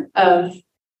number of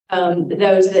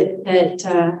those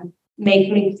that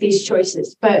make these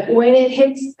choices. But when it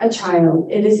hits a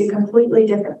child, it is a completely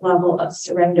different level of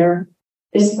surrender.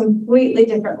 It is a completely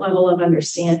different level of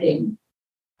understanding.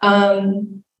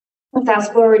 I'll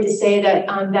fast forward to say that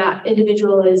that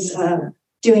individual is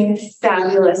doing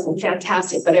fabulous and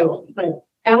fantastic, but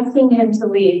asking him to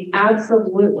leave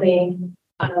absolutely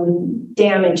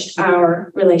damaged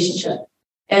our relationship.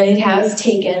 And it has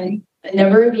taken a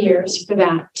number of years for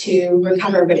that to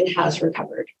recover, but it has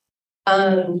recovered.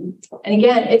 And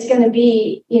again, it's going to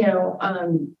be,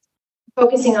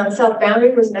 focusing on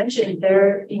self-boundary was mentioned.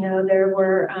 There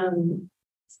were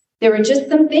just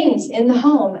some things in the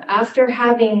home after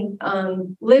having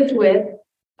lived with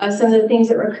some of the things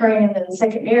that were occurring in the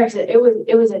second marriage. That it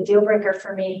was a deal breaker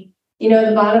for me.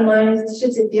 The bottom line is it's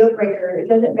just a deal breaker. It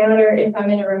doesn't matter if I'm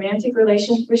in a romantic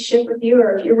relationship with you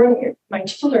or if you're one of my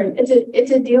children. It's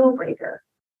a deal breaker.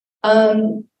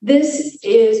 This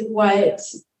is what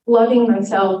loving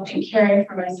myself and caring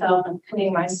for myself and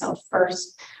putting myself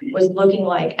first was looking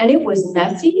like. And it was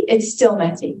messy. It's still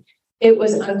messy. It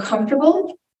was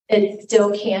uncomfortable. It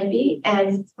still can be.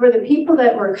 And for the people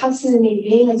that were accustomed to me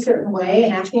being a certain way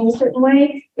and acting a certain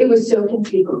way, it was so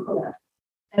confusing for them.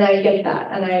 And I get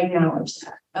that, and I acknowledge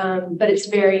that. But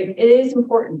it is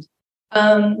important.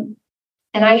 And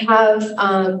I have,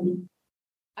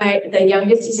 the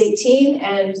youngest is 18,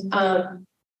 and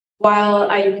while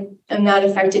I am not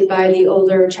affected by the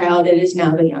older child, it is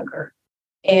now the younger.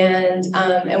 And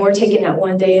we're taking that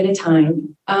one day at a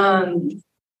time.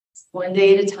 One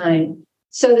day at a time.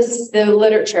 So this is the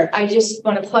literature. I just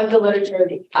want to plug the literature.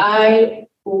 I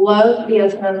love the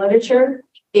SANON literature.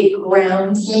 It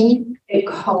grounds me. It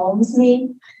calms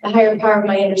me. The higher power of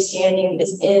my understanding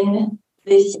is in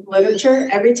this literature.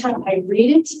 Every time I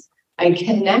read it, I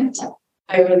connect,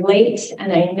 I relate,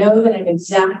 and I know that I'm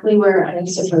exactly where I'm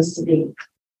supposed to be.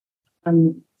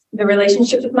 The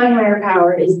relationship with my higher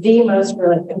power is the most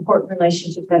important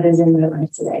relationship that is in my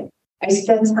life today. I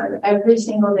spend time every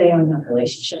single day on that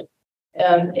relationship.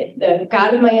 The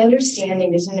God of my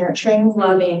understanding is nurturing,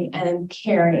 loving, and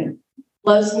caring.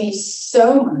 Loves me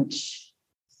so much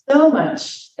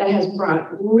that has brought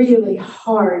really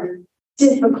hard,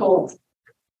 difficult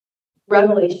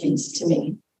revelations to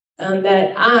me.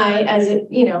 That I, as a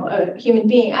human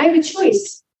being, I have a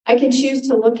choice. I can choose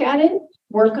to look at it,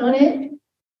 work on it,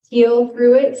 heal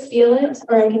through it, feel it,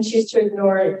 or I can choose to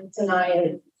ignore it, deny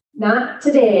it. Not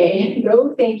today.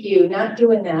 No, thank you. Not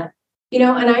doing that. And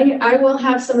I will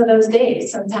have some of those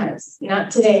days sometimes.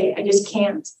 Not today. I just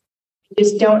can't. I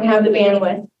just don't have the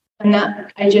bandwidth. I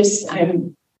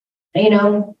am,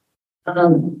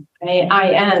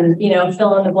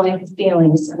 fill in the blank with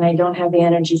feelings, and I don't have the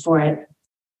energy for it.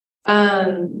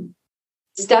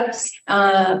 Steps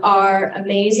are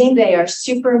amazing. They are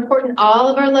super important. All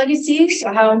of our legacies.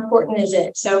 So how important is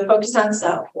it? So focus on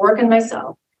self, work on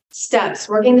myself. Steps,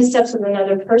 working the steps with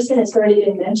another person has already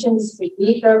been mentioned. This is a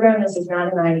E program. This is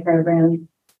not an I program.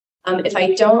 If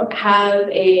I don't have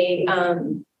a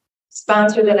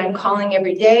sponsor that I'm calling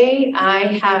every day,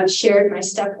 I have shared my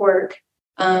step work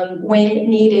when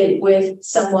needed with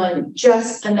someone,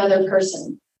 just another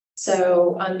person.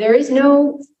 So there is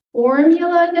no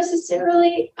formula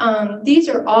necessarily. These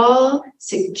are all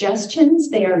suggestions.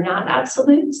 They are not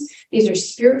absolutes. These are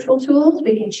spiritual tools.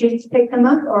 We can choose to pick them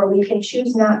up or we can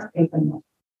choose not to pick them up.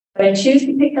 When I choose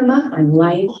to pick them up, my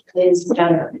life is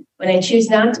better. When I choose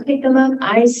not to pick them up,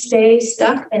 I stay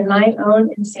stuck in my own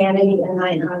insanity and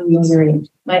my own misery,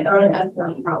 my own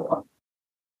ethnic problem.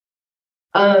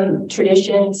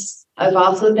 Traditions have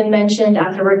also been mentioned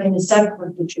after working the step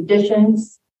with the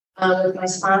traditions with my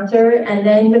sponsor, and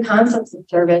then the concepts of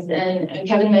service. And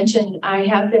Kevin mentioned I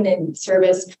have been in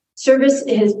service Service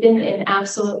has been an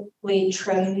absolutely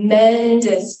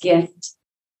tremendous gift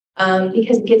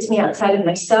because it gets me outside of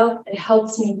myself. It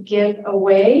helps me give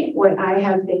away what I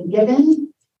have been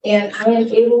given. And I am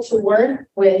able to work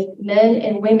with men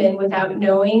and women without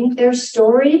knowing their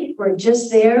story. We're just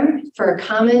there for a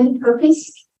common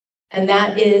purpose, and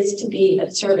that is to be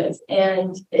of service.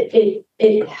 And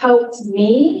it helps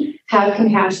me have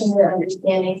compassion and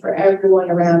understanding for everyone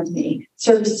around me.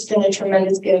 Service has been a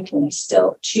tremendous gift, and I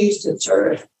still choose to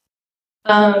serve.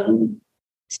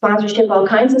 Sponsorship, all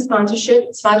kinds of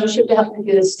sponsorship to help me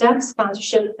through the steps,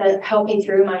 sponsorship that help me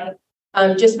through my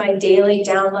just my daily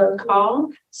download call.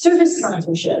 Service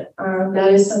sponsorship, that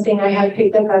is something I have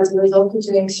picked up as a result of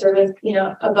doing service,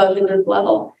 above the group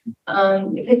level.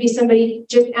 It could be somebody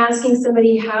just asking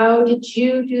somebody, how did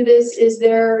you do this? Is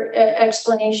there an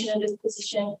explanation of this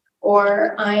position?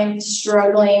 Or I'm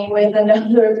struggling with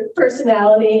another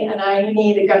personality and I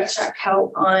need a gut check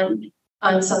help on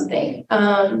something.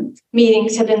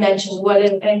 Meetings have been mentioned. What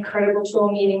an incredible tool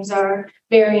meetings are.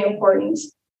 Very important.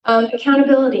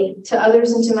 Accountability to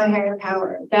others and to my higher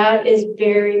power. That is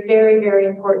very, very, very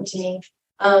important to me.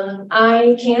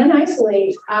 I can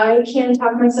isolate. I can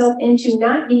talk myself into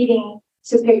not needing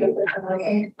to pick up the phone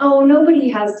and, oh, nobody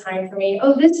has time for me.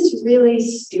 Oh, this is really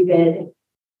stupid,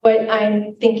 what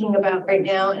I'm thinking about right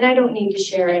now, and I don't need to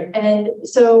share it. And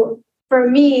so for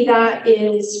me, that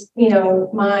is,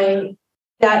 that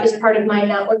is part of my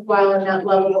not worthwhile and not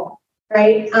lovable,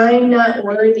 right? I'm not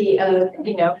worthy of,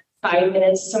 5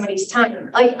 minutes of somebody's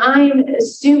time. Like I'm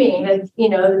assuming that,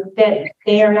 that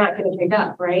they are not going to pick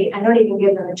up, right? I don't even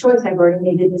give them a choice. I've already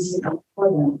made a decision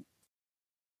for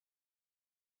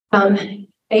them.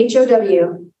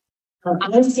 HOW,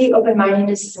 honesty,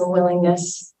 open-mindedness, and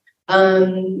willingness.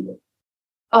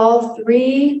 All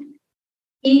three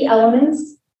key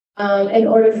elements in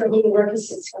order for me to work a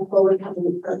successful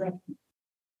recovery program.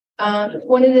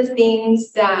 One of the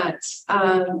things that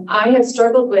I have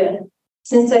struggled with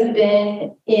since I've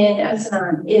been in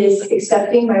SANON is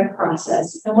accepting my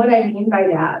process. And what I mean by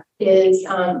that is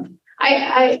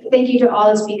I thank you to all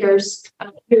the speakers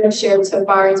who have shared so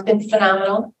far. It's been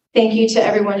phenomenal. Thank you to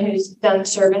everyone who's done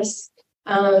service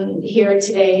here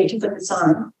today to put this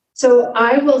on. So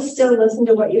I will still listen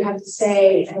to what you have to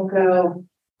say and go,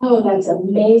 oh, that's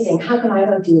amazing. How come I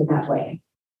don't do it that way?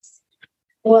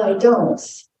 Well, I don't.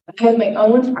 I have my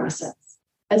own process.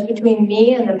 That's between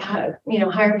me and the higher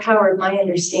power of my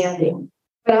understanding.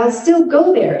 But I'll still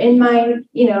go there in my,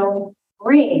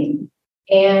 brain.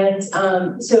 And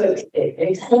so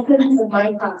acceptance of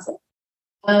my process.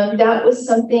 That was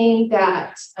something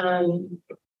that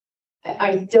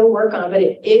I still work on, but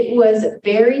it was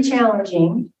very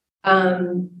challenging.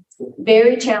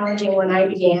 Very challenging when I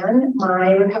began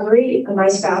my recovery. My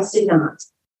spouse did not.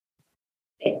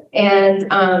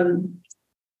 And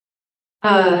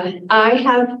I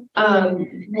have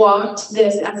walked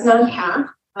this SANON path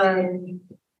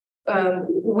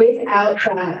without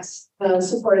that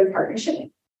supportive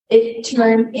partnership. It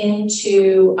turned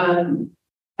into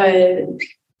a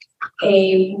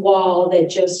wall that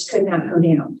just could not go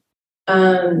down.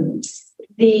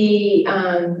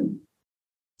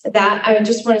 That I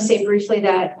just want to say briefly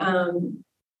that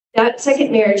that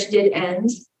second marriage did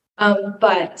end,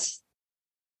 but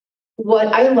what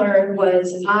I learned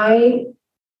was I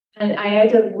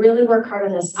had to really work hard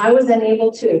on this. I was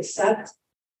unable to accept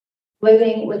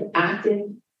living with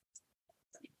active.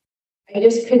 I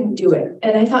just couldn't do it.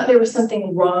 And I thought there was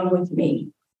something wrong with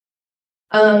me.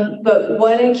 But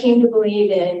what I came to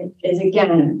believe in is,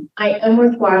 again, I am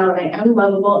worthwhile and I am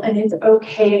lovable, and it's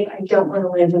okay if I don't want to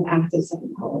live with active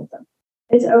alcoholism.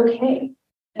 It's okay.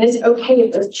 And it's okay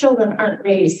if those children aren't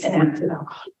raised in active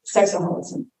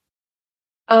sexaholism.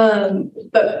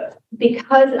 But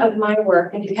because of my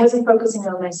work and because of focusing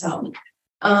on myself,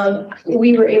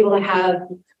 we were able to have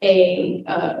a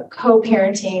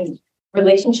co-parenting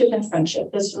relationship and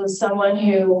friendship. This was someone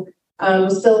who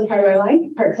was still a part of my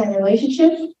life, part-time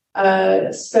relationship,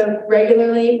 spoke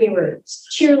regularly. We were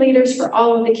cheerleaders for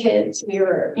all of the kids. We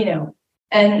were,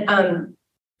 and I'm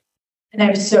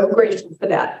so grateful for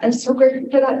that. I'm so grateful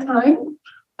for that time.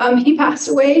 He passed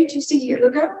away just a year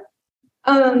ago.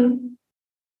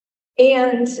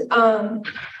 It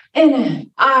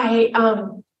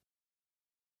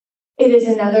is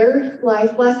another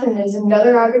life lesson. It is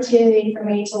another opportunity for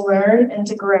me to learn and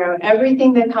to grow.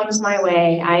 Everything that comes my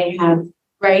way, I have,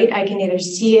 right? I can either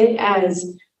see it as,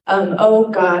 oh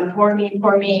God, poor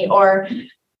me, or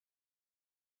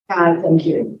God, thank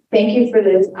you. Thank you for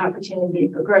this opportunity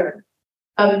for growth.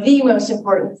 The most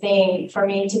important thing for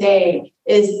me today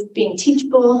is being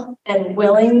teachable and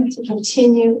willing to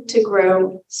continue to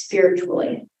grow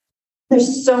spiritually.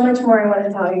 There's so much more I want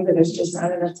to tell you, but there's just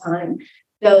not enough time.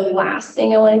 The last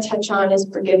thing I want to touch on is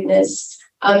forgiveness.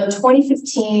 In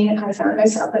 2015, I found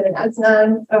myself at an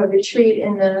SANON retreat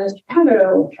in the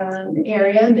Chicago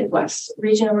area, Midwest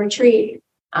regional retreat.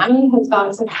 I had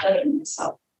thoughts of killing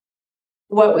myself.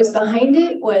 What was behind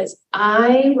it was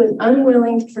I was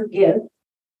unwilling to forgive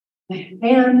a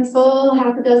handful,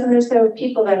 half a dozen or so of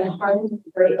people that had harmed me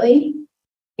greatly.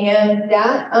 And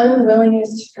that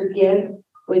unwillingness to forgive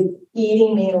was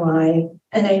eating me alive.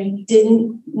 And I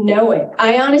didn't know it.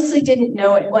 I honestly didn't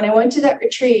know it. When I went to that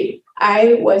retreat,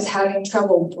 I was having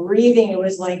trouble breathing. It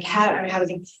was like I'm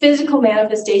having physical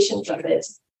manifestations of it.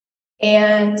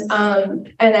 And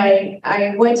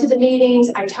I went to the meetings.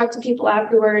 I talked to people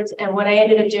afterwards. And what I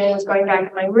ended up doing was going back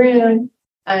to my room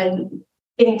and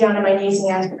getting down on my knees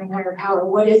and asking my higher power,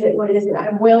 what is it? What is it?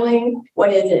 I'm willing.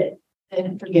 What is it?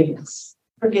 And forgiveness.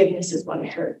 Forgiveness is what I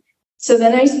heard. So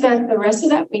then I spent the rest of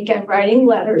that weekend writing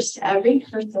letters to every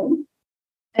person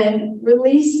and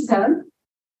released them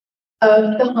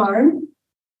of the harm.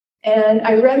 And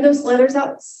I read those letters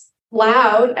out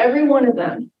loud, every one of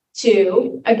them,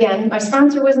 to, again, my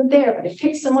sponsor wasn't there, but I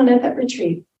picked someone at that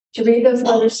retreat to read those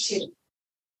letters to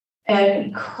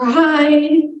and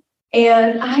cried.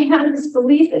 And I had this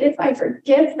belief that if I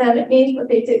forgive them, it means what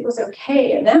they did was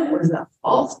okay. And that was a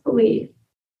false belief.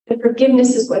 The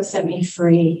forgiveness is what set me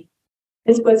free.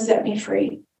 It's what set me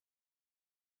free.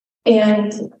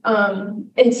 And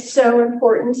it's so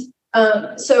important.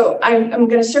 So I'm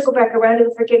going to circle back around to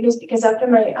the forgiveness because after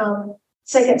my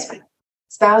second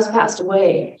spouse passed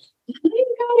away, I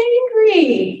got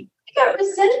angry. I got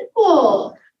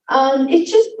resentful. It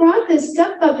just brought this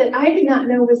stuff up that I did not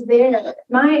know was there.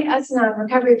 My SANON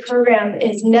recovery program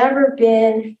has never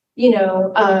been,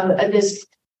 this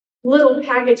little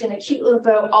package in a cute little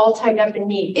bow all tied up in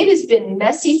neat. It has been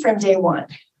messy from day one,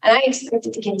 and I expect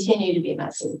it to continue to be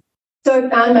messy. So I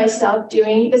found myself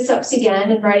doing the steps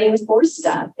again and writing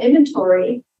 4-step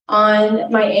inventory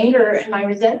on my anger and my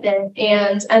resentment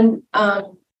and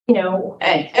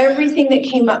everything that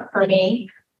came up for me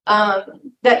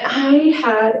that I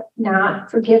had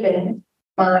not forgiven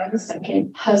my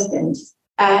second husband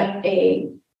at a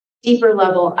deeper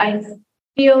level. I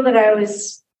feel that I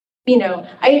was, I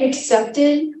had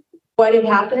accepted what had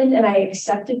happened and I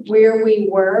accepted where we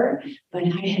were, but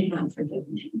I had not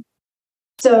forgiven him.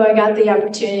 So I got the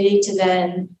opportunity to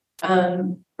then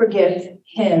forgive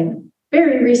him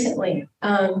very recently,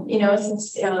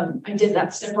 since I did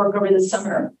that step work over the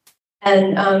summer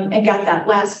and got that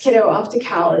last kiddo off to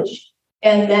college.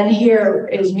 And then here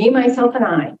is me, myself, and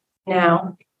I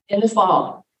now in the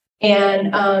fall.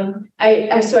 And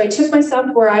so I took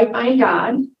myself where I find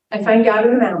God. I find God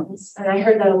in the mountains. And I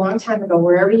heard that a long time ago,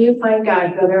 wherever you find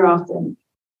God, go there often.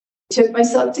 I took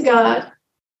myself to God.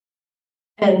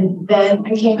 And then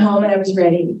I came home and I was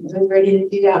ready. I was ready to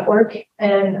do that work.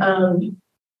 And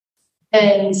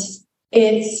it's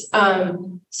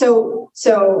so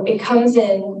it comes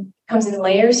in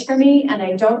layers for me. And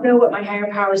I don't know what my higher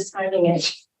power's timing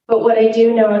is. But what I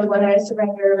do know is when I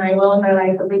surrender my will and my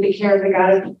life over the care of the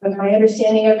God of my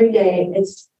understanding every day,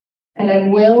 and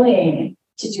I'm willing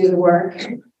to do the work,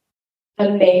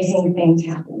 amazing things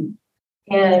happen.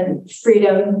 And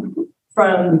freedom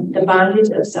from the bondage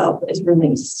of self is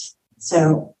released.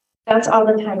 So that's all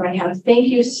the time I have. Thank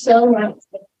you so much.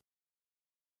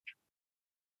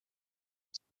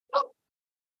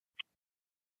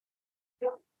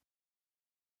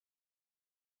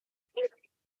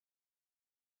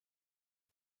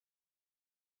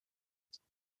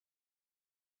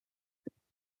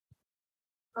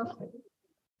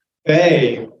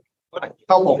 Hey, what a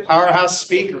couple powerhouse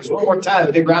speakers. One more time,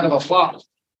 a big round of applause.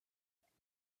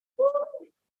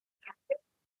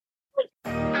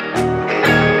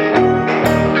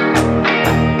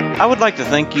 I would like to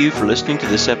thank you for listening to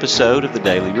this episode of the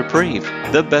Daily Reprieve,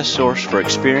 the best source for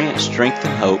experience, strength,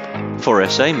 and hope for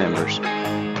SA members.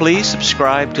 Please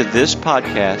subscribe to this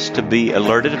podcast to be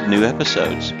alerted of new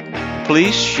episodes.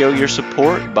 Please show your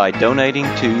support by donating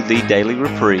to the Daily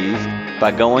Reprieve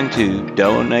by going to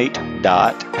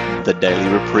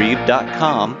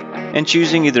donate.thedailyreprieve.com and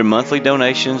choosing either monthly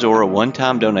donations or a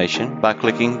one-time donation by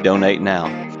clicking Donate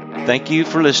Now. Thank you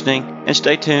for listening and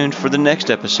stay tuned for the next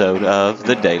episode of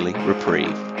The Daily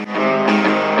Reprieve.